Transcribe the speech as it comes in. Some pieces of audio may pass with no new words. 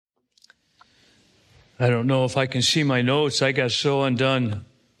I don't know if I can see my notes. I got so undone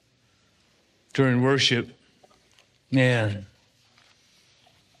during worship. Man,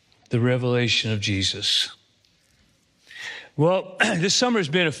 the revelation of Jesus. Well, this summer has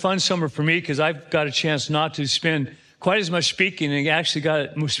been a fun summer for me because I've got a chance not to spend quite as much speaking and actually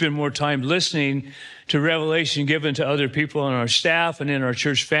got to spend more time listening to revelation given to other people on our staff and in our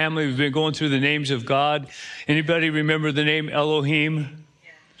church family. We've been going through the names of God. Anybody remember the name Elohim?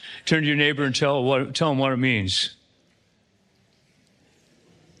 Yeah. Turn to your neighbor and tell them what it means.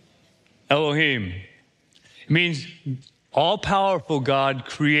 Elohim. It means all-powerful God,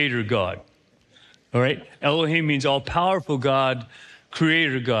 creator God. All right? Elohim means all-powerful God,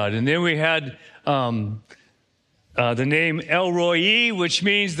 creator God. And then we had the name El Roi, which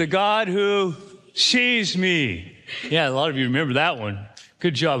means the God who sees me. Yeah, a lot of you remember that one.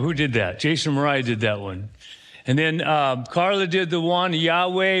 Good job. Who did that? Jason Mariah did that one. And then Carla did the one,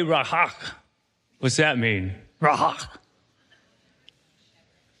 Yahweh Rahak. What's that mean? Rahak.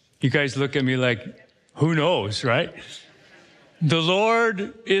 You guys look at me like, who knows, right? The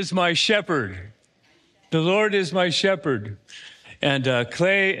Lord is my shepherd. The Lord is my shepherd. And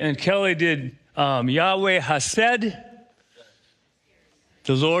Clay and Kelly did Yahweh Hased,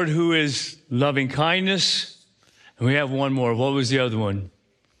 the Lord who is loving kindness. And we have one more. What was the other one?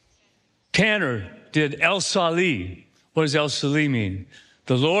 Tanner did El Sali. What does El Sali mean?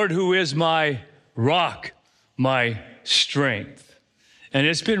 The Lord who is my rock, my strength. And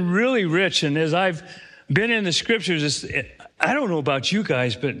it's been really rich. And as I've been in the scriptures, I don't know about you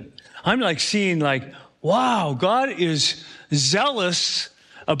guys, but I'm like seeing like, wow, God is zealous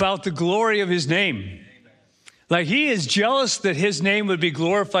about the glory of his name. Like he is jealous that his name would be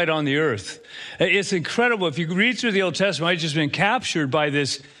glorified on the earth. It's incredible. If you read through the Old Testament, I've just been captured by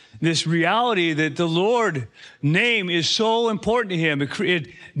this reality that the Lord name is so important to him. It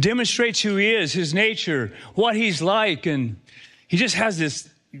demonstrates who he is, his nature, what he's like. And he just has this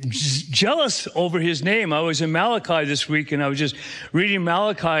jealous over his name. I was in Malachi this week and I was just reading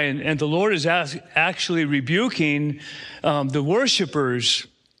Malachi and the Lord is actually rebuking the worshipers.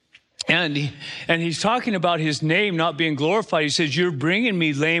 And he's talking about his name not being glorified. He says, you're bringing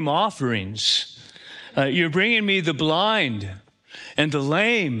me lame offerings. You're bringing me the blind and the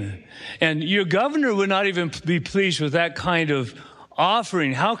lame. And your governor would not even be pleased with that kind of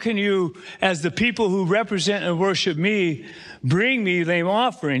offering. How can you, as the people who represent and worship me, bring me lame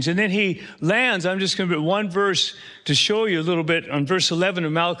offerings? And then he lands, I'm just going to put one verse to show you a little bit. On verse 11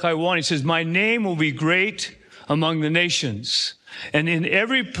 of Malachi 1, he says, my name will be great among the nations. And in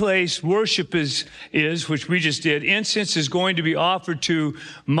every place worship is, which we just did, incense is going to be offered to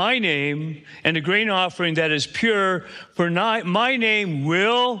my name, and a grain offering that is pure, for my name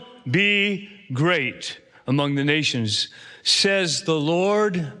will be great among the nations, says the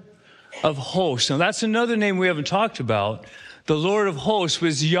Lord of hosts. Now that's another name we haven't talked about. The Lord of hosts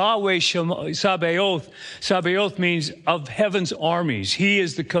was Yahweh Sabaoth. Sabaoth means of heaven's armies. He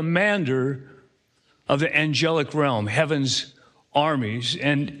is the commander of the angelic realm, heaven's armies,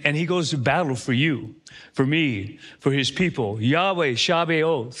 and he goes to battle for you, for me, for his people. Yahweh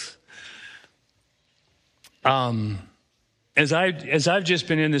Sabaoth. As I've just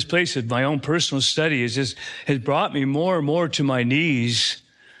been in this place of my own personal study, has brought me more and more to my knees,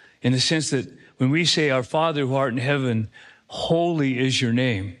 in the sense that when we say, our Father who art in heaven, holy is your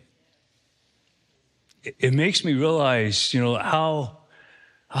name, it makes me realize,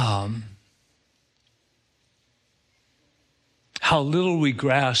 how little we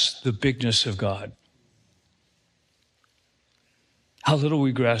grasp the bigness of God. How little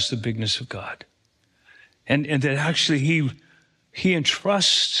we grasp the bigness of God. And that actually he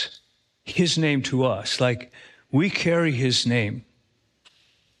entrusts his name to us. Like we carry his name.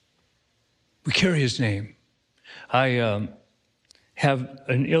 We carry his name. I have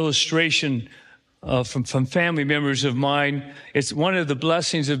an illustration from family members of mine. It's one of the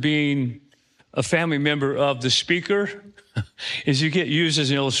blessings of being a family member of the speaker is you get used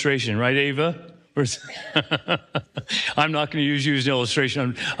as an illustration, right, Ava? I'm not going to use you as an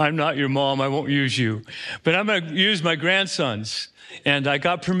illustration. I'm not your mom. I won't use you. But I'm going to use my grandsons. And I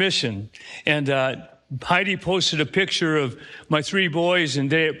got permission. And Heidi posted a picture of my three boys, and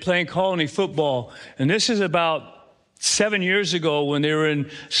they're playing colony football. And this is about 7 years ago when they were in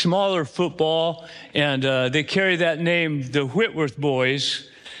smaller football. And they carry that name, the Whitworth boys.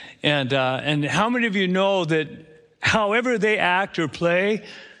 And how many of you know that however they act or play,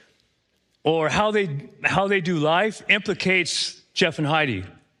 or how they do life, implicates Jeff and Heidi,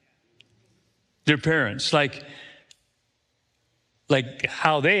 their parents. Like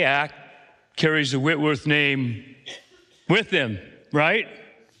how they act carries the Whitworth name with them, right?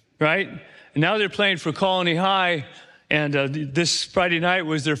 right? And now they're playing for Colony High, and this Friday night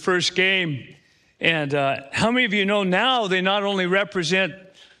was their first game. And how many of you know now they not only represent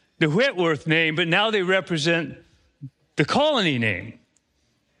the Whitworth name, but now they represent the Colony name.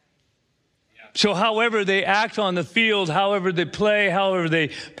 So however they act on the field, however they play, however they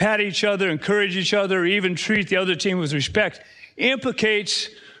pat each other, encourage each other, or even treat the other team with respect, implicates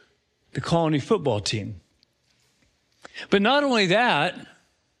the Colony football team. But not only that,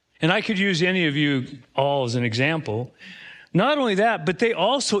 and I could use any of you all as an example, not only that, but they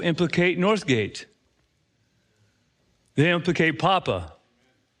also implicate Northgate. They implicate Papa.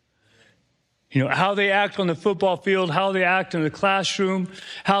 You know, how they act on the football field, how they act in the classroom,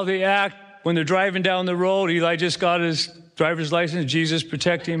 how they act when they're driving down the road. Eli just got his driver's license. Jesus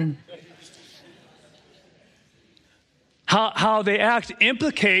protect him. How they act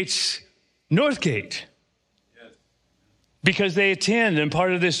implicates Northgate. Because they attend and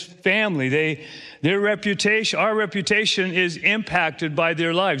part of this family. Their reputation, our reputation is impacted by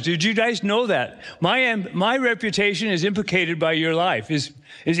their lives. Did you guys know that? My reputation is implicated by your life, is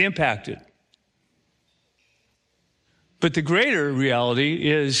impacted. But the greater reality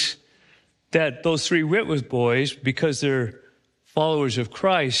is that those three Whitworth boys, because they're followers of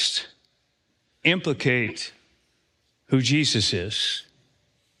Christ, implicate who Jesus is.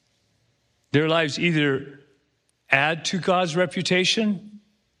 Their lives either add to God's reputation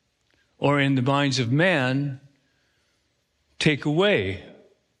or in the minds of man, take away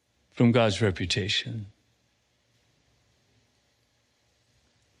from God's reputation.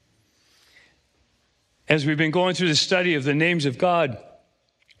 As we've been going through the study of the names of God,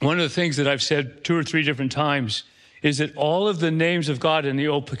 one of the things that I've said 2 or 3 different times is that all of the names of God in the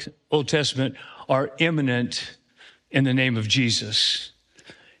Old Testament are immanent in the name of Jesus.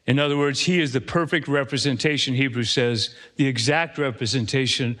 In other words, he is the perfect representation, Hebrews says, the exact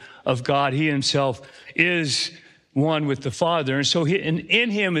representation of God. He himself is one with the Father. And so in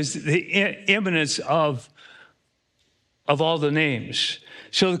him is the immanence of all the names.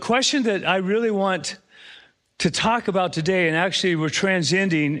 So the question that I really want to talk about today, and actually we're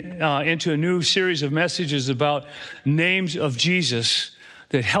transcending into a new series of messages about names of Jesus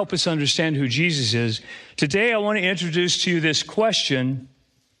that help us understand who Jesus is. Today I want to introduce to you this question: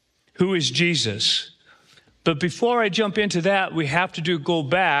 who is Jesus? But before I jump into that, we have to go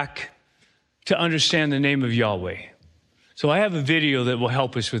back to understand the name of Yahweh. So I have a video that will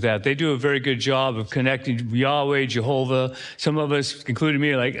help us with that. They do a very good job of connecting Yahweh, Jehovah. Some of us, including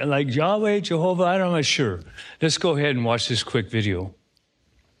me, like Yahweh, Jehovah, I'm not sure. Let's go ahead and watch this quick video.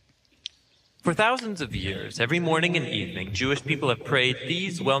 For thousands of years, every morning and evening, Jewish people have prayed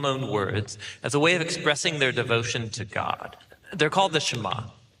these well-known words as a way of expressing their devotion to God. They're called the Shema.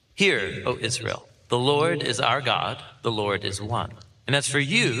 Hear, O Israel, the Lord is our God, the Lord is one. And as for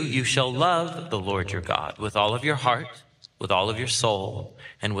you, you shall love the Lord your God with all of your heart, with all of your soul,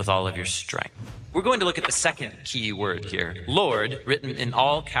 and with all of your strength. We're going to look at the second key word here, Lord, written in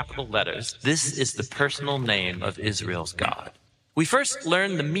all capital letters. This is the personal name of Israel's God. We first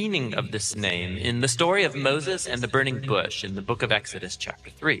learn the meaning of this name in the story of Moses and the burning bush in the book of Exodus chapter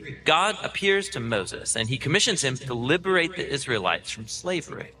 3. God appears to Moses and he commissions him to liberate the Israelites from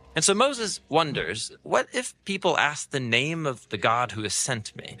slavery. And so Moses wonders, what if people ask the name of the God who has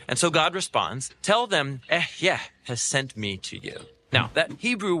sent me? And so God responds, tell them, Ehyeh has sent me to you. Now, that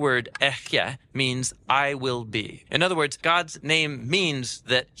Hebrew word Ehyeh means I will be. In other words, God's name means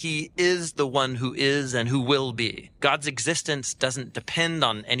that he is the one who is and who will be. God's existence doesn't depend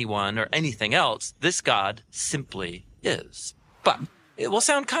on anyone or anything else. This God simply is. But it will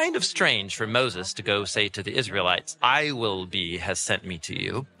sound kind of strange for Moses to go say to the Israelites, I will be has sent me to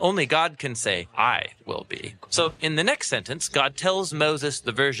you. Only God can say, I will be. So in the next sentence, God tells Moses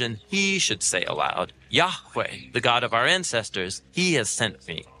the version he should say aloud. Yahweh, the God of our ancestors, he has sent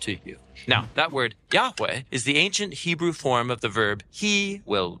me to you. Now, that word Yahweh is the ancient Hebrew form of the verb he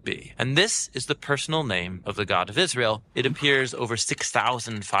will be. And this is the personal name of the God of Israel. It appears over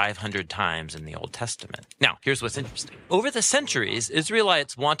 6,500 times in the Old Testament. Now, here's what's interesting. Over the centuries,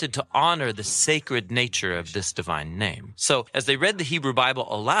 Israelites wanted to honor the sacred nature of this divine name. So, as they read the Hebrew Bible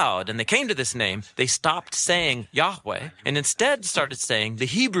aloud and they came to this name, they stopped saying Yahweh and instead started saying the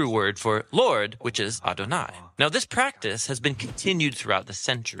Hebrew word for Lord, which is Adonai. Now, this practice has been continued throughout the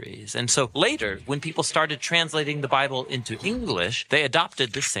centuries. And so later, when people started translating the Bible into English, they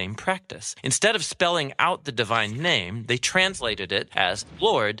adopted the same practice. Instead of spelling out the divine name, they translated it as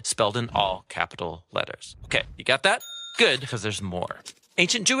Lord, spelled in all capital letters. Okay, you got that? Good, because there's more.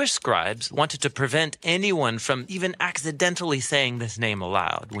 Ancient Jewish scribes wanted to prevent anyone from even accidentally saying this name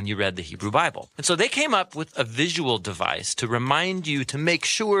aloud when you read the Hebrew Bible. And so they came up with a visual device to remind you to make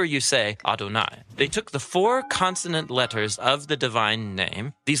sure you say Adonai. They took the 4 consonant letters of the divine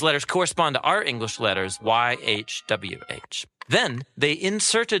name. These letters correspond to our English letters YHWH. Then they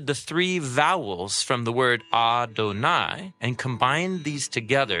inserted the 3 vowels from the word Adonai and combined these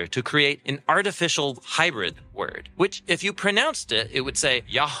together to create an artificial hybrid word, which if you pronounced it, it would say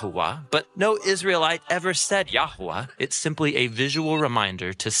Yahuwah, but no Israelite ever said Yahuwah. It's simply a visual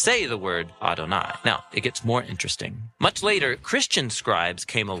reminder to say the word Adonai. Now, it gets more interesting. Much later, Christian scribes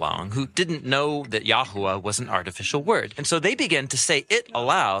came along who didn't know that Yahuwah was an artificial word, and so they began to say it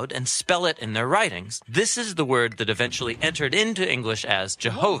aloud and spell it in their writings. This is the word that eventually entered into English as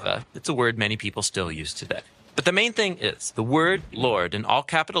Jehovah. It's a word many people still use today. But the main thing is, the word Lord in all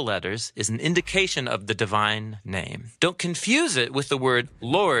capital letters is an indication of the divine name. Don't confuse it with the word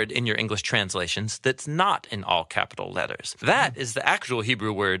Lord in your English translations that's not in all capital letters. That is the actual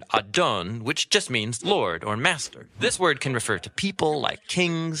Hebrew word Adon, which just means Lord or master. This word can refer to people like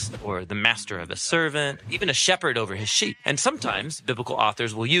kings or the master of a servant, even a shepherd over his sheep. And sometimes biblical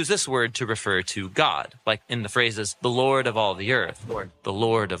authors will use this word to refer to God, like in the phrases, the Lord of all the earth or the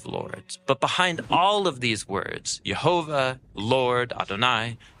Lord of lords. But behind all of these words, Jehovah, Lord,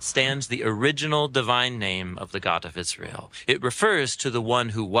 Adonai, stands the original divine name of the God of Israel. It refers to the one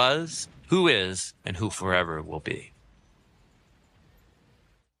who was, who is, and who forever will be.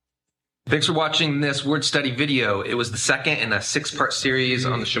 Thanks for watching this word study video. It was the second in a 6-part series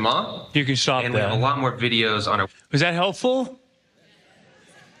on the Shema. You can stop and we have a lot more videos on our... Was that helpful?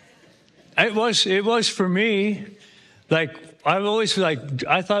 It was for me. Like, I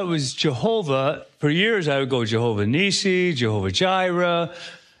thought it was Jehovah. For years, I would go Jehovah Nissi, Jehovah Jireh,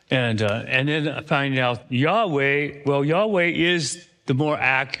 and then I find out Yahweh. Well, Yahweh is the more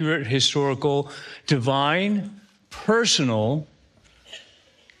accurate, historical, divine, personal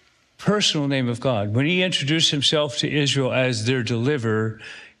name of God. When he introduced himself to Israel as their deliverer,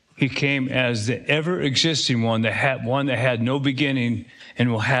 he came as the ever-existing one that had no beginning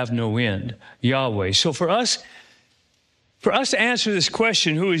and will have no end, Yahweh. So for us to answer this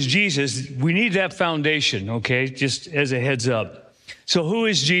question, who is Jesus, we need that foundation, okay, just as a heads up. So who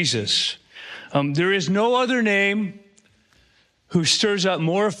is Jesus? There is no other name who stirs up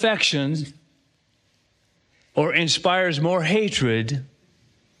more affection or inspires more hatred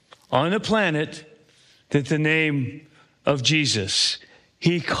on the planet than the name of Jesus.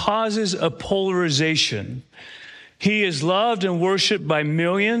 He causes a polarization. He is loved and worshiped by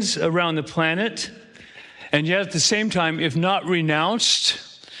millions around the planet. And yet at the same time, if not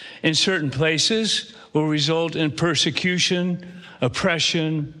renounced in certain places, will result in persecution,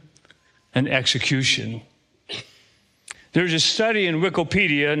 oppression, and execution. There's a study in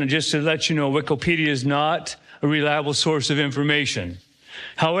Wikipedia, and just to let you know, Wikipedia is not a reliable source of information.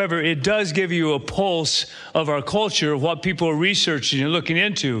 However, it does give you a pulse of our culture, of what people are researching and looking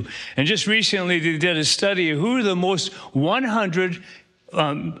into. And just recently, they did a study of who are the most 100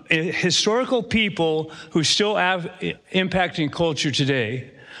 historical people who still have impacting culture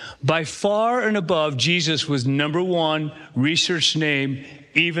today. By far and above, Jesus was number 1 research name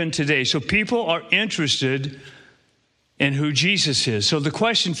even today. So people are interested in who Jesus is. So the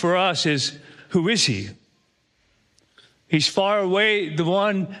question for us is, who is he? He's far away, the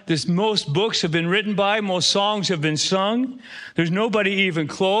one that most books have been written by, most songs have been sung. There's nobody even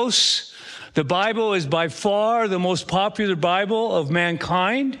close. The Bible is by far the most popular Bible of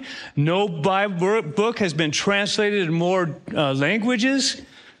mankind. No Bible book has been translated in more languages.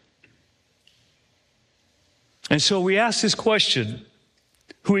 And so we ask this question,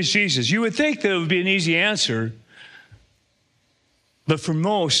 who is Jesus? You would think that it would be an easy answer, but for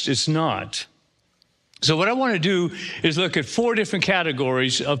most, it's not. So what I want to do is look at 4 different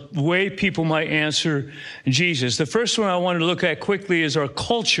categories of the way people might answer Jesus. The first one I want to look at quickly is our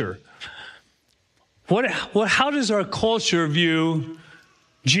culture. How does our culture view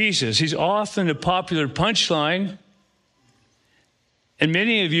Jesus? He's often a popular punchline. And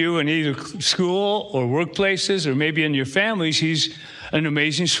many of you in either school or workplaces or maybe in your families, he's an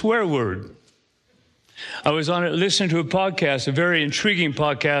amazing swear word. I was listening to a podcast, a very intriguing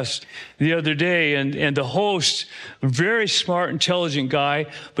podcast the other day, and the host, a very smart, intelligent guy,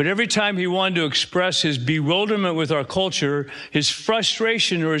 but every time he wanted to express his bewilderment with our culture, his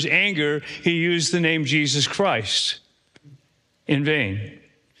frustration or his anger, he used the name Jesus Christ in vain.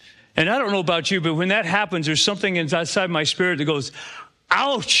 And I don't know about you, but when that happens, there's something inside my spirit that goes,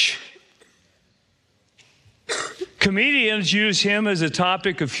 ouch! Comedians use him as a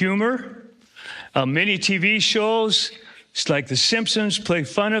topic of humor. Many TV shows It's like The Simpsons play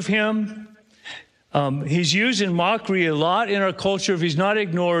fun of him. He's used in mockery a lot in our culture. If he's not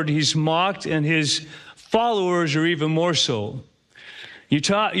ignored, he's mocked, and his followers are even more so. You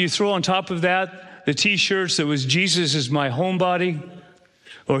throw on top of that the T-shirts that was "Jesus is my homebody,"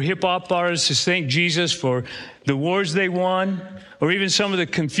 or hip-hop artists thank Jesus for the wars they won, or even some of the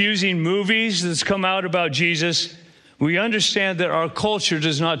confusing movies that's come out about Jesus. We understand that our culture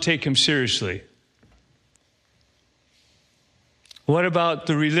does not take him seriously. What about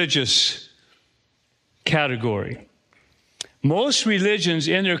the religious category? Most religions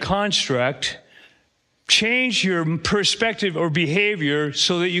in their construct change your perspective or behavior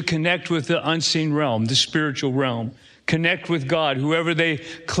so that you connect with the unseen realm, the spiritual realm. Connect with God, whoever they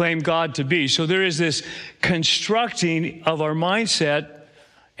claim God to be. So there is this constructing of our mindset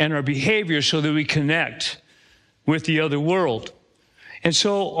and our behavior so that we connect with the other world. And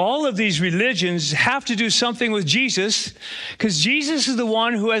so all of these religions have to do something with Jesus, because Jesus is the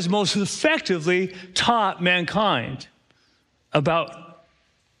one who has most effectively taught mankind about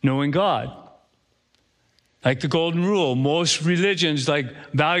knowing God. Like the Golden Rule, most religions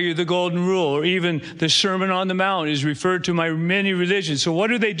value the Golden Rule, or even the Sermon on the Mount is referred to by many religions. So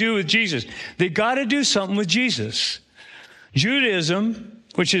what do they do with Jesus? They got to do something with Jesus. Judaism,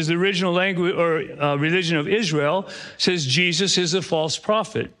 which is the original language or religion of Israel, says Jesus is a false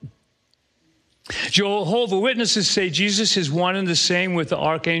prophet. Jehovah's Witnesses say Jesus is one and the same with the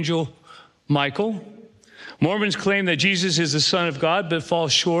archangel Michael. Mormons claim that Jesus is the Son of God, but fall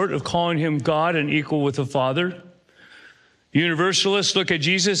short of calling him God and equal with the Father. Universalists look at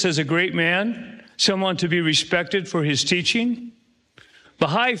Jesus as a great man, someone to be respected for his teaching.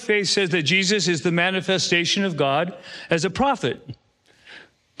 Baha'i faith says that Jesus is the manifestation of God as a prophet,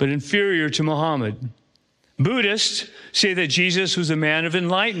 but inferior to Muhammad. Buddhists say that Jesus was a man of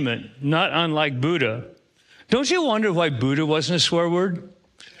enlightenment, not unlike Buddha. Don't you wonder why Buddha wasn't a swear word?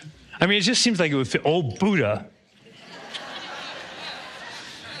 I mean, it just seems like it would fit. Oh, Buddha.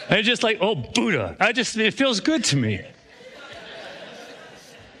 And just like, oh, Buddha. It feels good to me.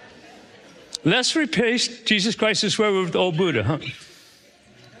 Let's replace Jesus Christ as swear word with oh, Buddha, huh?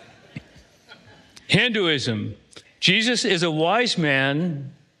 Hinduism. Jesus is a wise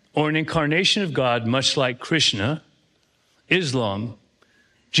man or an incarnation of God, much like Krishna. Islam.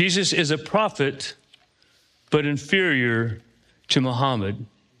 Jesus is a prophet, but inferior to Muhammad.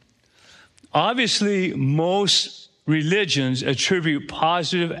 Obviously, most religions attribute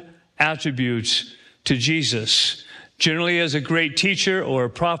positive attributes to Jesus, generally as a great teacher or a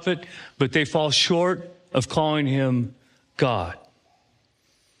prophet, but they fall short of calling him God.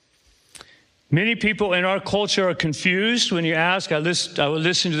 Many people in our culture are confused when you ask. I would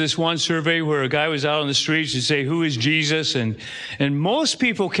listen to this one survey where a guy was out on the streets and say, "Who is Jesus?" And most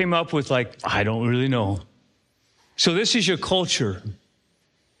people came up with "I don't really know." So this is your culture.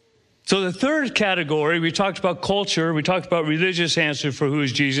 So the third category, we talked about culture, we talked about religious answer for who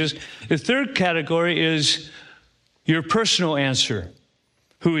is Jesus. The third category is your personal answer,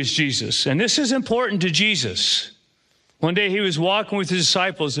 who is Jesus. And this is important to Jesus. One day he was walking with his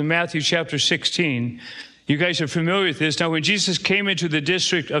disciples in Matthew chapter 16. You guys are familiar with this. Now, when Jesus came into the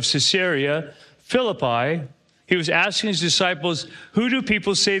district of Caesarea Philippi, he was asking his disciples, "Who do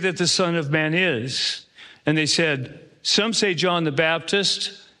people say that the Son of Man is?" And they said, "Some say John the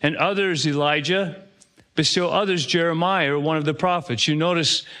Baptist, and others Elijah, but still others Jeremiah or one of the prophets." You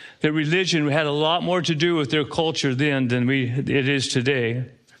notice that religion had a lot more to do with their culture then than it is today.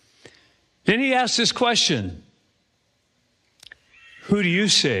 Then he asked this question: "Who do you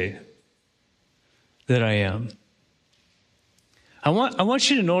say that I am?" I want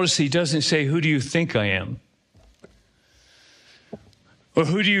you to notice he doesn't say, "Who do you think I am?" Or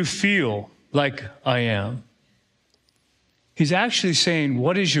 "Who do you feel like I am?" He's actually saying,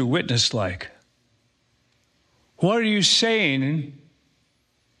 what is your witness like? What are you saying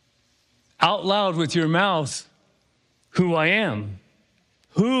out loud with your mouth, who I am?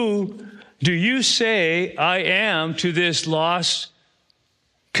 Who do you say I am to this lost,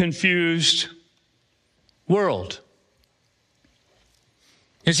 confused world?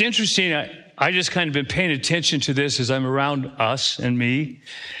 It's interesting. I just kind of been paying attention to this as I'm around us and me.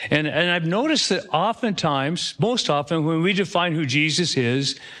 And I've noticed that oftentimes, most often, when we define who Jesus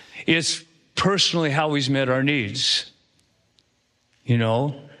is, it's personally how he's met our needs. You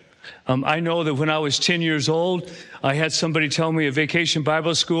know? I know that when I was 10 years old, I had somebody tell me at Vacation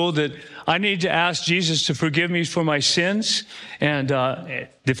Bible School that I need to ask Jesus to forgive me for my sins. And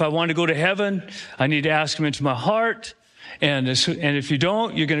if I want to go to heaven, I need to ask him into my heart. And if you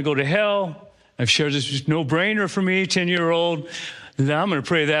don't, you're going to go to hell. I've shared this, no-brainer for me, 10-year-old, that I'm going to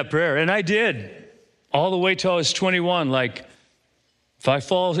pray that prayer. And I did. all the way till I was 21. Like,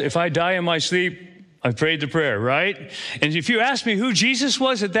 if I die in my sleep, I prayed the prayer, right? And if you ask me who Jesus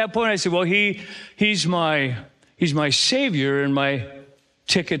was at that point, I said, well, he's my Savior and my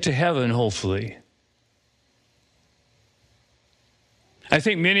ticket to heaven, hopefully. I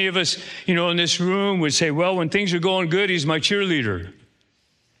think many of us, in this room would say, well, when things are going good, he's my cheerleader.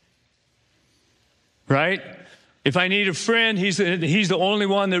 Right? If I need a friend, he's the only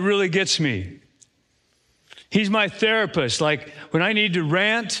one that really gets me. He's my therapist. Like when I need to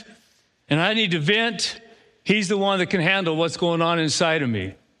rant and I need to vent, he's the one that can handle what's going on inside of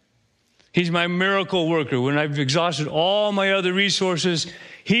me. He's my miracle worker. When I've exhausted all my other resources,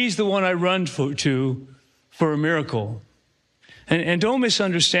 he's the one I run to for a miracle. And don't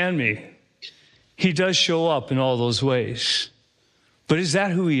misunderstand me. He does show up in all those ways. But is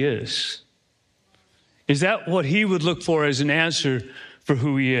that who he is? Is that what he would look for as an answer for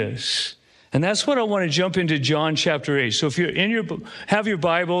who he is? And that's what I want to jump into John chapter 8. So if you're have your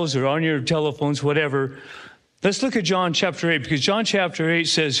Bibles or on your telephones, whatever, let's look at John chapter 8, because John chapter 8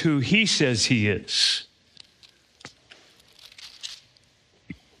 says who he says he is.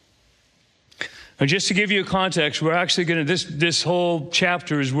 And just to give you a context, we're actually going to, this whole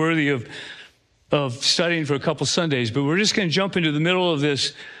chapter is worthy of studying for a couple Sundays, but we're just going to jump into the middle of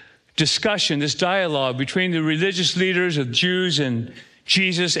this discussion, this dialogue between the religious leaders of Jews and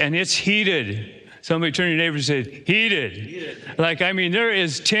Jesus, and it's heated. Somebody turn to your neighbor and say, heated. There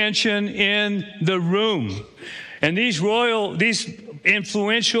is tension in the room. And these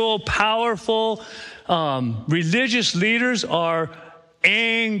influential, powerful, religious leaders are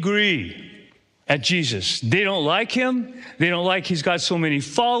angry at Jesus. They don't like him. They don't like he's got so many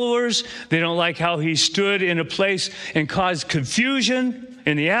followers. They don't like how he stood in a place and caused confusion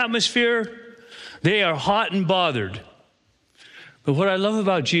in the atmosphere. They are hot and bothered. But what I love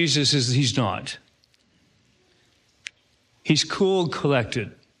about Jesus is he's not. He's cool and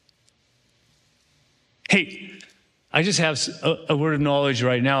collected. Hey, I just have a word of knowledge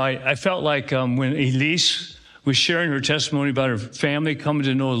right now. I felt like when Elise was sharing her testimony about her family coming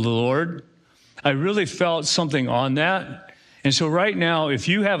to know the Lord, I really felt something on that. And so right now, if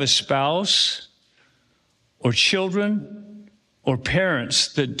you have a spouse or children or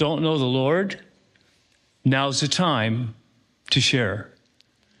parents that don't know the Lord, now's the time to share.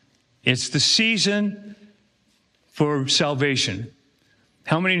 It's the season for salvation.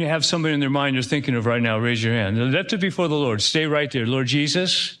 How many have somebody in their mind you're thinking of right now? Raise your hand. Lift it before the Lord. Stay right there. Lord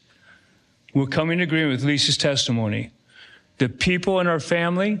Jesus, we're coming in agreement with Lisa's testimony. The people in our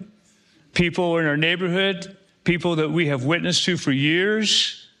family, people in our neighborhood, people that we have witnessed to for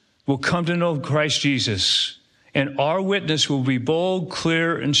years will come to know Christ Jesus. And our witness will be bold,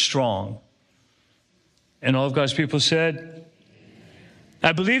 clear, and strong. And all of God's people said,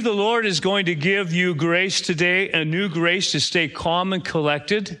 I believe the Lord is going to give you grace today, a new grace to stay calm and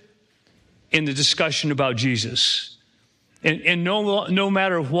collected in the discussion about Jesus. And no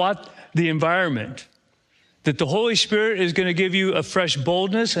matter what the environment, that the Holy Spirit is going to give you a fresh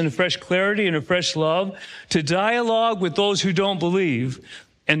boldness and a fresh clarity and a fresh love to dialogue with those who don't believe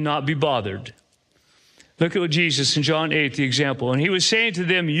and not be bothered. Look at what Jesus in John 8, the example. And he was saying to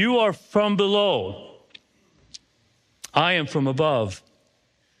them, you are from below. I am from above.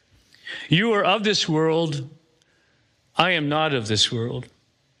 You are of this world. I am not of this world.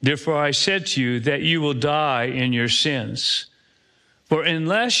 Therefore I said to you that you will die in your sins. For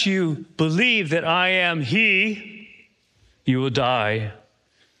unless you believe that I am he, you will die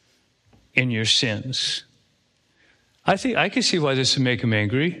in your sins. I think I can see why this would make them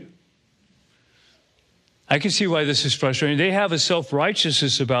angry. I can see why this is frustrating. They have a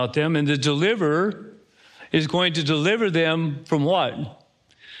self-righteousness about them, and the deliverer is going to deliver them from what?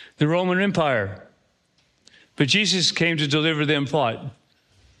 The Roman Empire. But Jesus came to deliver them what?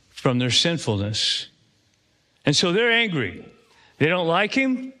 From their sinfulness. And so they're angry. They don't like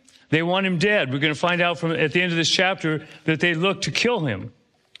him. They want him dead. We're going to find out at the end of this chapter that they look to kill him.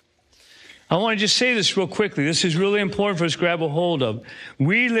 I want to just say this real quickly. This is really important for us to grab a hold of.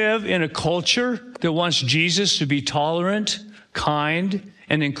 We live in a culture that wants Jesus to be tolerant, kind,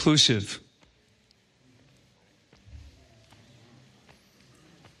 and inclusive.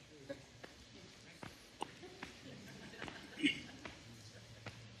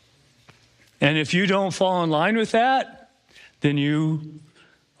 And if you don't fall in line with that, then you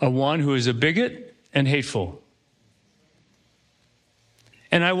are one who is a bigot and hateful.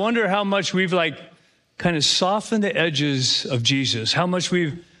 And I wonder how much we've kind of softened the edges of Jesus, how much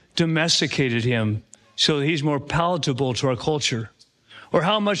we've domesticated him so that he's more palatable to our culture, or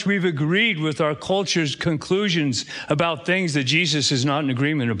how much we've agreed with our culture's conclusions about things that Jesus is not in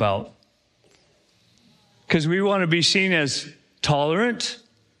agreement about. because we want to be seen as tolerant,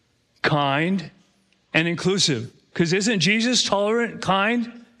 kind, and inclusive. Because isn't Jesus tolerant,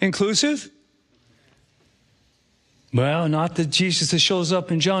 kind, inclusive? Well, not the Jesus that shows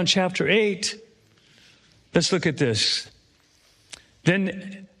up in John chapter 8. Let's look at this.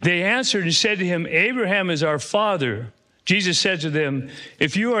 Then they answered and said to him, Abraham is our father. Jesus said to them,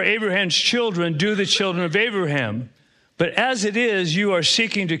 if you are Abraham's children, do the children of Abraham. But as it is, you are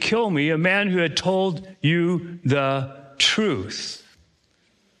seeking to kill me, a man who had told you the truth,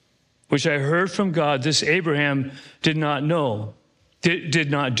 which I heard from God. This Abraham did not know,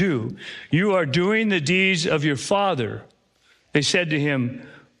 did not do. You are doing the deeds of your father. They said to him,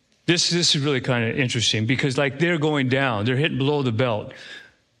 this is really kind of interesting because like they're going down, they're hitting below the belt.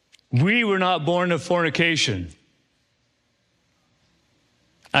 We were not born of fornication.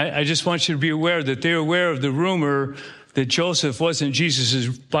 I just want you to be aware that they're aware of the rumor that Joseph wasn't Jesus'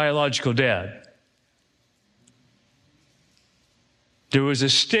 biological dad. There was a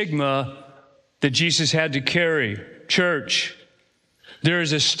stigma that Jesus had to carry. Church, there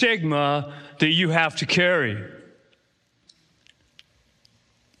is a stigma that you have to carry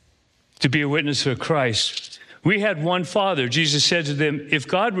to be a witness for Christ. We had one father. Jesus said to them, if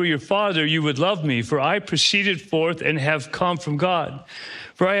God were your father, you would love me, for I proceeded forth and have come from God.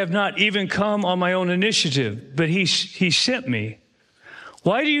 For I have not even come on my own initiative, but he sent me.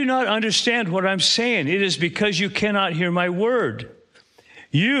 Why do you not understand what I'm saying? It is because you cannot hear my word.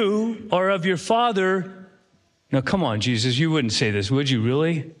 You are of your father. Now, come on, Jesus, you wouldn't say this, would you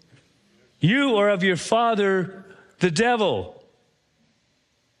really? You are of your father, the devil.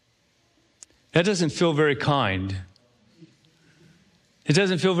 That doesn't feel very kind. It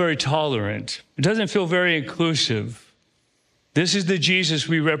doesn't feel very tolerant. It doesn't feel very inclusive. This is the Jesus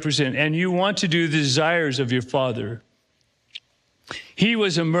we represent, and you want to do the desires of your father. He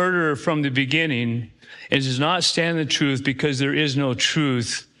was a murderer from the beginning and does not stand the truth because there is no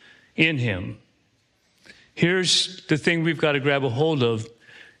truth in him. Here's the thing we've got to grab a hold of,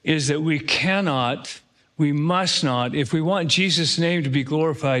 is that we must not, if we want Jesus' name to be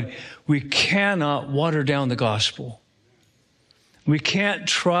glorified, we cannot water down the gospel. We can't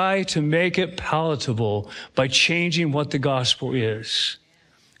try to make it palatable by changing what the gospel is.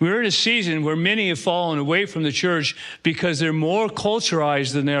 We're in a season where many have fallen away from the church because they're more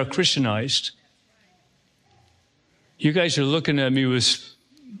culturalized than they are Christianized. You guys are looking at me with...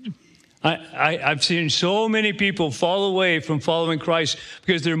 I've seen so many people fall away from following Christ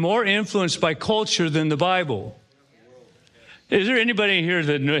because they're more influenced by culture than the Bible. Is there anybody in here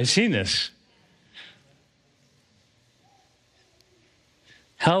that has seen this?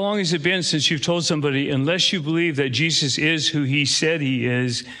 How long has it been since you've told somebody, unless you believe that Jesus is who he said he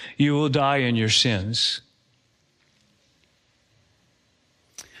is, you will die in your sins?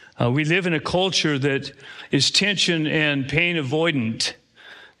 We live in a culture that is tension and pain avoidant.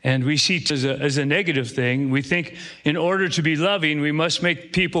 And we see it as a negative thing. We think in order to be loving, we must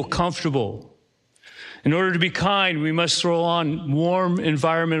make people comfortable. In order to be kind, we must throw on warm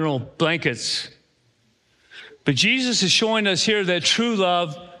environmental blankets. But Jesus is showing us here that true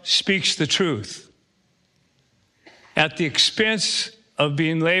love speaks the truth at the expense of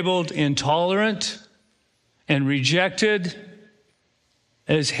being labeled intolerant and rejected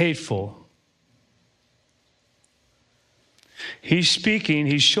as hateful. He's speaking,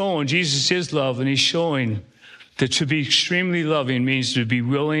 he's showing Jesus is love, and he's showing that to be extremely loving means to be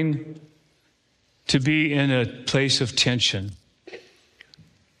willing to be in a place of tension.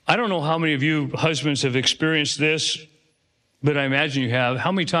 I don't know how many of you husbands have experienced this, but I imagine you have.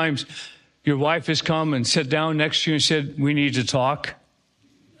 How many times your wife has come and sat down next to you and said, we need to talk?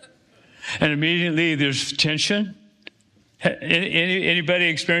 And immediately there's tension. Anybody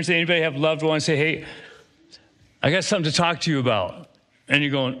experience it? Anybody have loved ones say, hey, I got something to talk to you about? And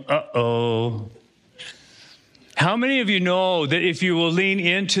you're going, uh-oh. How many of you know that if you will lean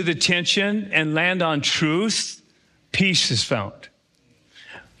into the tension and land on truth, peace is found?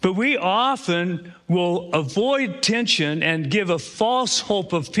 But we often will avoid tension and give a false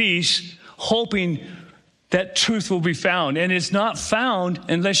hope of peace, hoping that truth will be found. And it's not found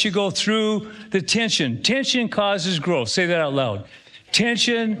unless you go through the tension. Tension causes growth. Say that out loud.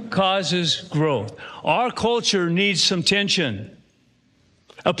 Tension causes growth. Our culture needs some tension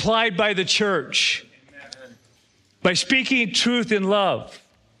applied by the church by speaking truth in love.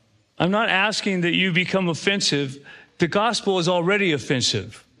 I'm not asking that you become offensive. The gospel is already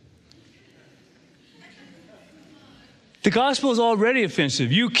offensive. The gospel is already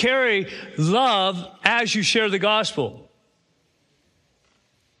offensive. You carry love as you share the gospel.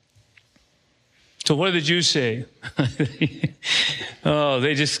 So what do the Jews say? Oh,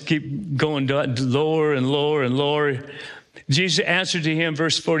 they just keep going lower and lower and lower. Jesus answered to him,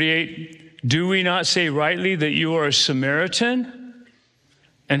 verse 48, do we not say rightly that you are a Samaritan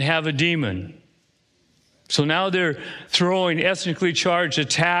and have a demon? So now they're throwing ethnically charged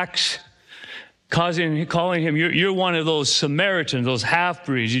attacks, calling him, you're one of those Samaritans, those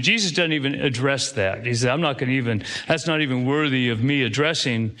half-breeds. Jesus doesn't even address that. He said, that's not even worthy of me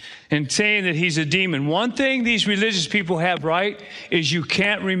addressing, and saying that he's a demon. One thing these religious people have right is you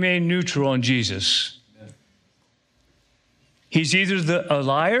can't remain neutral on Jesus. He's either a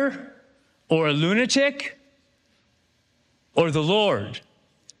liar or a lunatic or the Lord.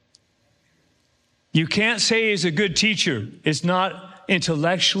 You can't say he's a good teacher. It's not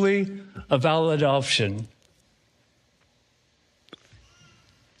intellectually a valid option.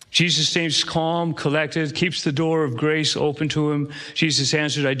 Jesus stays calm, collected, keeps the door of grace open to him. Jesus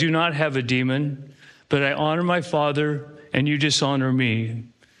answered, I do not have a demon, but I honor my Father, and you dishonor me.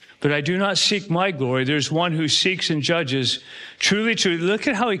 But I do not seek my glory. There's one who seeks and judges. Truly, truly, look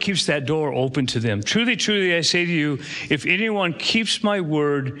at how he keeps that door open to them. Truly, truly, I say to you, if anyone keeps my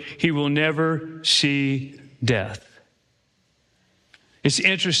word, he will never see death. It's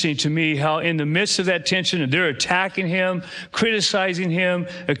interesting to me how in the midst of that tension, and they're attacking him, criticizing him,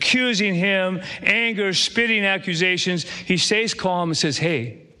 accusing him, anger, spitting accusations, he stays calm and says,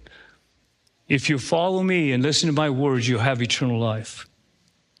 hey, if you follow me and listen to my words, you'll have eternal life.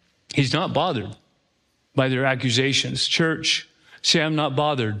 He's not bothered by their accusations. Church, say, I'm not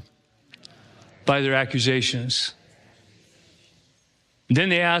bothered by their accusations. Then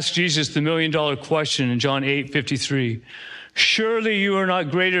they asked Jesus the $1 million question in John 8:53. Surely you are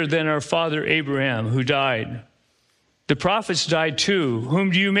not greater than our father Abraham, who died. The prophets died too.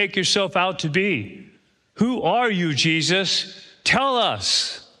 Whom do you make yourself out to be? Who are you, Jesus? Tell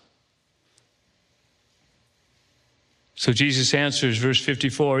us. So Jesus answers, verse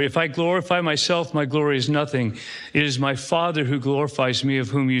 54, if I glorify myself, my glory is nothing. It is my Father who glorifies me, of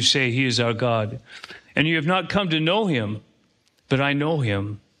whom you say he is our God. And you have not come to know him, but I know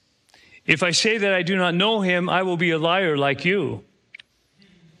him. If I say that I do not know him, I will be a liar like you.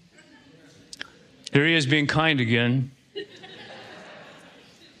 There he is being kind again.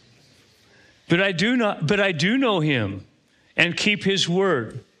 But I do know him and keep his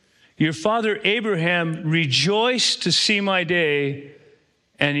word. Your father Abraham rejoiced to see my day,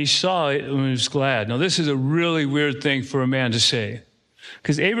 and he saw it and was glad. Now, this is a really weird thing for a man to say,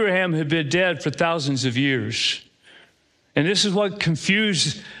 because Abraham had been dead for thousands of years. And this is what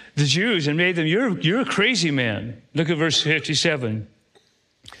confused the Jews and made them, you're a crazy man. Look at verse 57.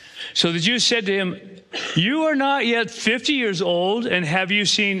 So the Jews said to him, you are not yet 50 years old, and have you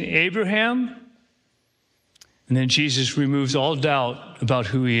seen Abraham? And then Jesus removes all doubt about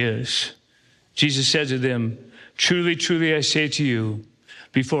who he is. Jesus said to them, truly, truly, I say to you,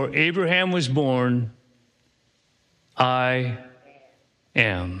 before Abraham was born, I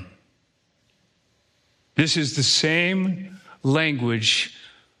am. This is the same language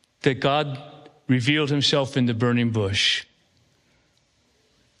that God revealed himself in the burning bush.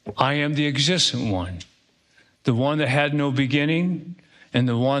 I am the existent one, the one that had no beginning and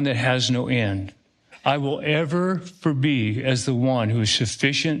the one that has no end. I will ever be as the one who is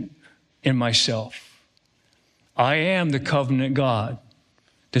sufficient in myself. I am the covenant God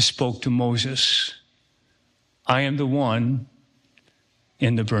that spoke to Moses. I am the one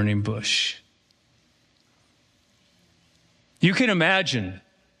in the burning bush. You can imagine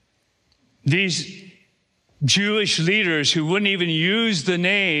these Jewish leaders who wouldn't even use the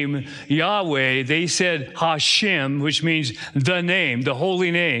name Yahweh. They said Hashem, which means the name, the holy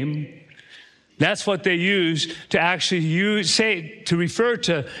name. That's what they use to actually to refer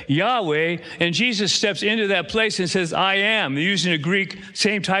to Yahweh. And Jesus steps into that place and says, I am. They're using a Greek,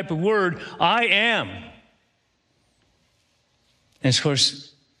 same type of word, I am. And of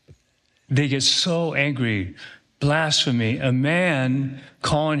course, they get so angry. Blasphemy, a man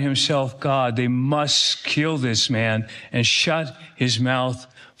calling himself God. They must kill this man and shut his mouth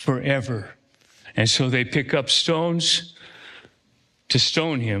forever. And so they pick up stones to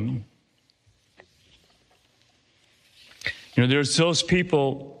stone him. You know, there's those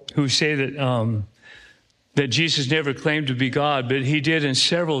people who say that that Jesus never claimed to be God, but he did in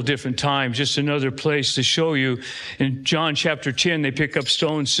several different times. Just another place to show you. In John chapter 10, they pick up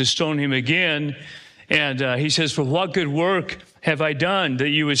stones to stone him again. And he says, for what good work have I done that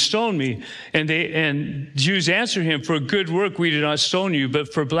you would stone me? And Jews answer him, for good work we did not stone you,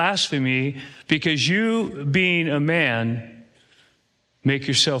 but for blasphemy, because you, being a man, make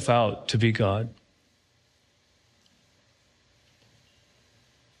yourself out to be God.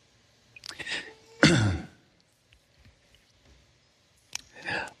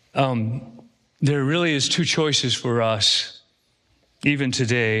 there really is two choices for us, even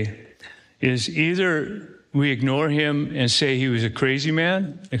today, is either we ignore him and say he was a crazy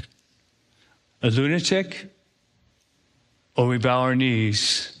man, a lunatic, or we bow our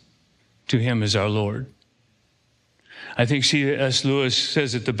knees to him as our Lord. I think C.S. Lewis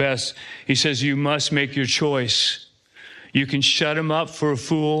says it the best. He says, you must make your choice. You can shut him up for a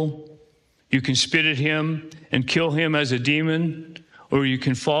fool. You can spit at him and kill him as a demon, or you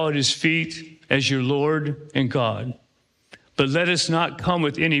can fall at his feet as your Lord and God. But let us not come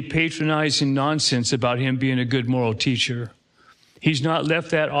with any patronizing nonsense about him being a good moral teacher. He's not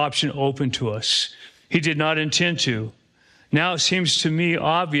left that option open to us. He did not intend to. Now it seems to me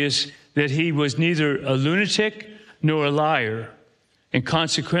obvious that he was neither a lunatic nor a liar, and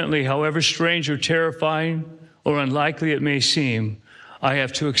consequently, however strange or terrifying or unlikely it may seem, I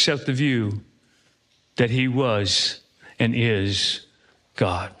have to accept the view that he was and is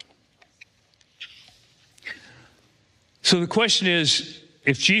God. So the question is,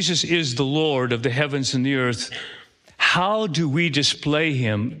 if Jesus is the Lord of the heavens and the earth, how do we display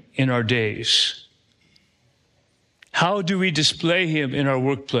him in our days? How do we display him in our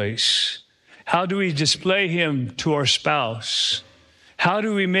workplace? How do we display him to our spouse? How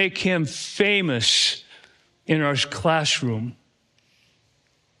do we make him famous in our classroom?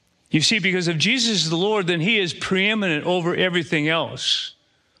 You see, because if Jesus is the Lord, then he is preeminent over everything else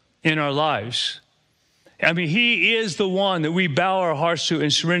in our lives. I mean, he is the one that we bow our hearts to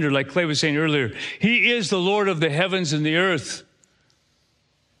and surrender, like Clay was saying earlier. He is the Lord of the heavens and the earth.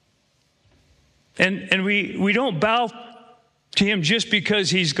 And we don't bow to him just because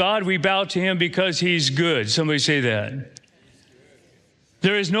he's God. We bow to him because he's good. Somebody say that.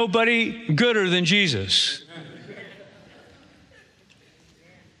 There is nobody gooder than Jesus.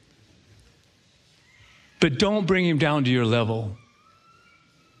 But don't bring him down to your level.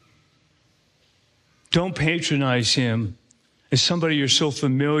 Don't patronize him as somebody you're so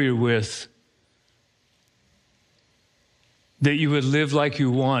familiar with that you would live like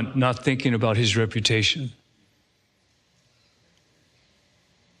you want, not thinking about his reputation.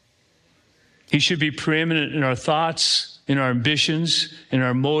 He should be preeminent in our thoughts, in our ambitions, in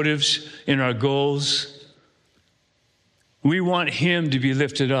our motives, in our goals. We want him to be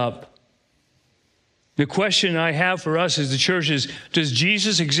lifted up. The question I have for us as the church is, does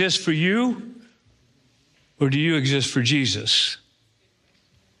Jesus exist for you, or do you exist for Jesus?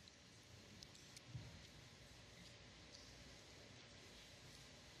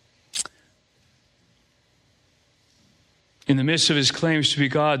 In the midst of his claims to be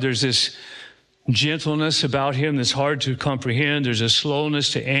God, there's this gentleness about him that's hard to comprehend. There's a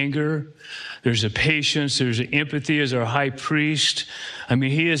slowness to anger. There's a patience. There's an empathy as our high priest. I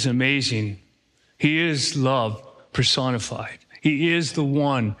mean, he is amazing. He is love personified. He is the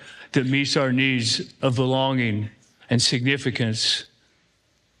one that meets our needs of belonging and significance.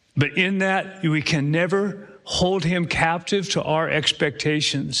 But in that, we can never hold him captive to our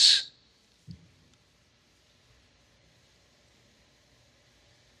expectations.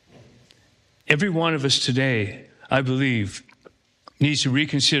 Every one of us today, I believe, needs to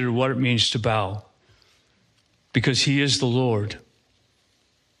reconsider what it means to bow, because he is the Lord.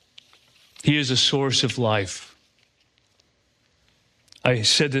 He is a source of life. I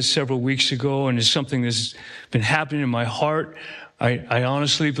said this several weeks ago, and it's something that's been happening in my heart. I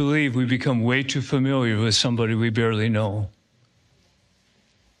honestly believe we become way too familiar with somebody we barely know.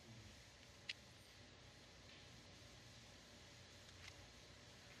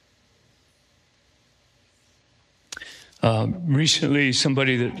 Recently,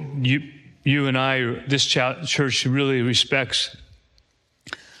 somebody that you and I, this church really respects,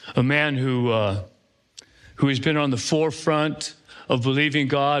 a man who has been on the forefront of believing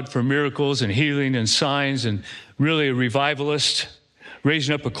God for miracles and healing and signs, and really a revivalist,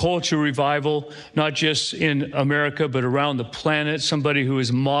 raising up a culture revival, not just in America, but around the planet, somebody who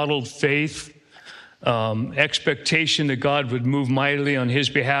has modeled faith, expectation that God would move mightily on his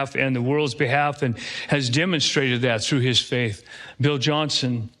behalf and the world's behalf, and has demonstrated that through his faith, Bill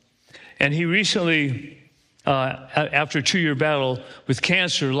Johnson. And he recently, after a 2-year battle with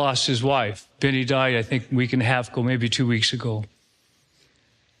cancer, lost his wife. Benny died, I think, a week and a half ago, maybe 2 weeks ago.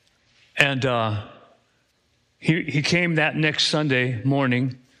 And he came that next Sunday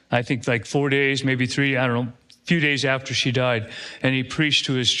morning, I think like 4 days, maybe 3, I don't know, a few days after she died, and he preached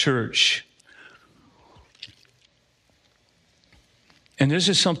to his church. And this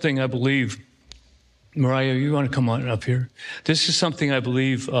is something I believe, Mariah, you want to come on up here? This is something I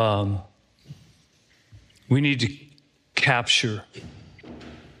believe we need to capture.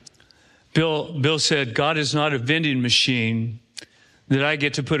 Bill said, God is not a vending machine that I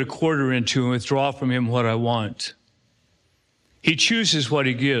get to put a quarter into and withdraw from him what I want. He chooses what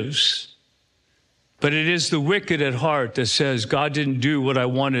he gives. But it is the wicked at heart that says, God didn't do what I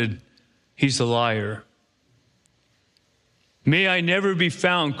wanted. He's a liar. May I never be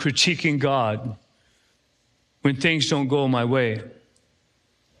found critiquing God when things don't go my way.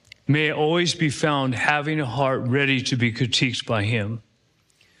 May I always be found having a heart ready to be critiqued by him.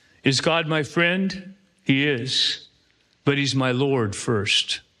 Is God my friend? He is. But he's my Lord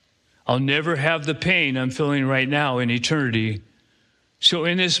first. I'll never have the pain I'm feeling right now in eternity. So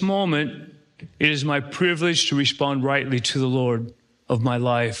in this moment, it is my privilege to respond rightly to the Lord of my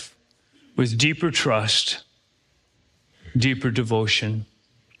life with deeper trust, deeper devotion.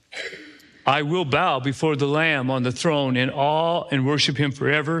 I will bow before the Lamb on the throne in awe and worship him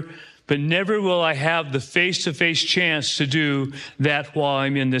forever, but never will I have the face-to-face chance to do that while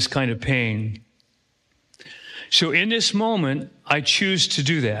I'm in this kind of pain. So in this moment, I choose to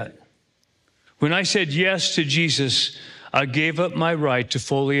do that. When I said yes to Jesus, I gave up my right to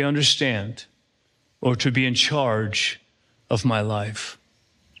fully understand or to be in charge of my life.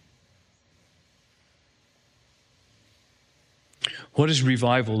 What does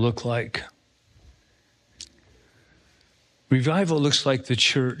revival look like? Revival looks like the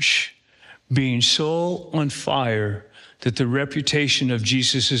church being so on fire that the reputation of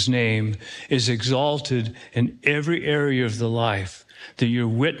Jesus' name is exalted in every area of the life, that your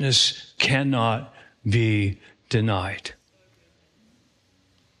witness cannot be denied.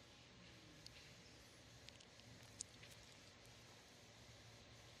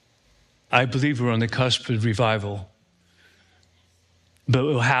 I believe we're on the cusp of revival. But it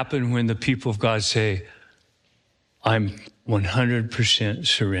will happen when the people of God say, I'm 100%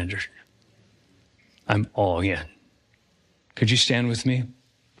 surrendered. I'm all in. Could you stand with me?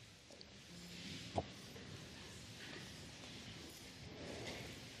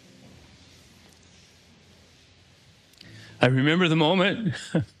 I remember the moment.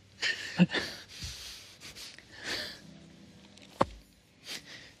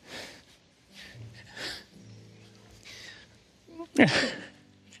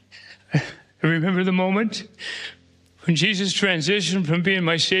 I remember the moment when Jesus transitioned from being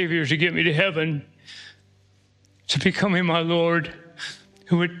my Savior to get me to heaven to becoming my Lord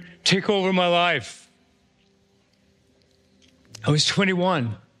who would take over my life. I was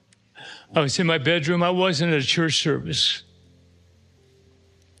 21. I was in my bedroom. I wasn't at a church service.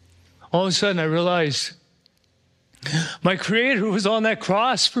 All of a sudden I realized my Creator was on that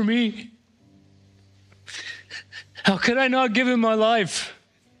cross for me. How could I not give him my life?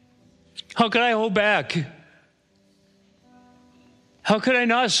 How could I hold back? How could I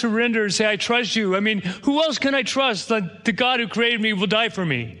not surrender and say, I trust you? I mean, who else can I trust that the God who created me will die for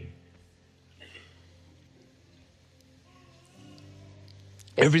me?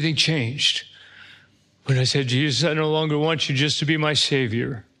 Everything changed when I said, Jesus, I no longer want you just to be my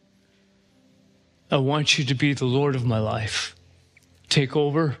Savior. I want you to be the Lord of my life. Take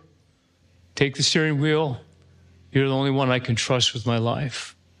over. Take the steering wheel. You're the only one I can trust with my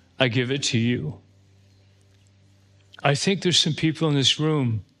life. I give it to you. I think there's some people in this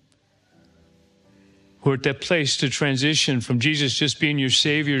room who are at that place to transition from Jesus just being your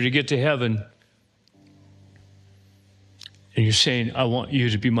Savior to get to heaven. And you're saying, I want you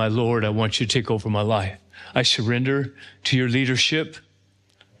to be my Lord. I want you to take over my life. I surrender to your leadership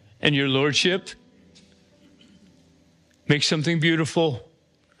and your lordship. Make something beautiful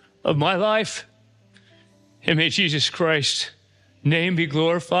of my life. And may Jesus Christ's name be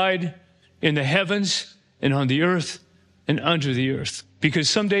glorified in the heavens and on the earth and under the earth. Because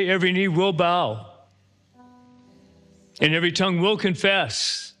someday every knee will bow and every tongue will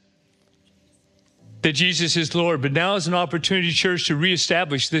confess that Jesus is Lord. But now is an opportunity, church, to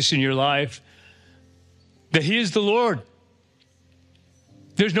reestablish this in your life, that he is the Lord.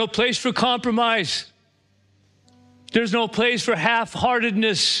 There's no place for compromise. There's no place for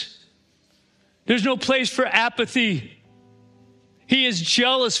half-heartedness. There's no place for apathy. He is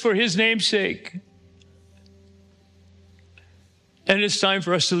jealous for his name's sake. And it's time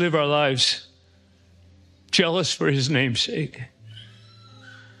for us to live our lives jealous for his name's sake.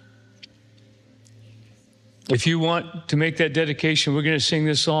 If you want to make that dedication, we're going to sing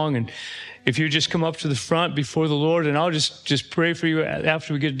this song. And if you just come up to the front before the Lord, and I'll just pray for you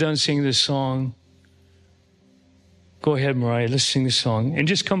after we get done singing this song. Go ahead, Mariah. Let's sing this song. And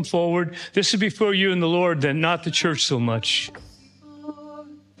just come forward. This is before you and the Lord, then not the church so much.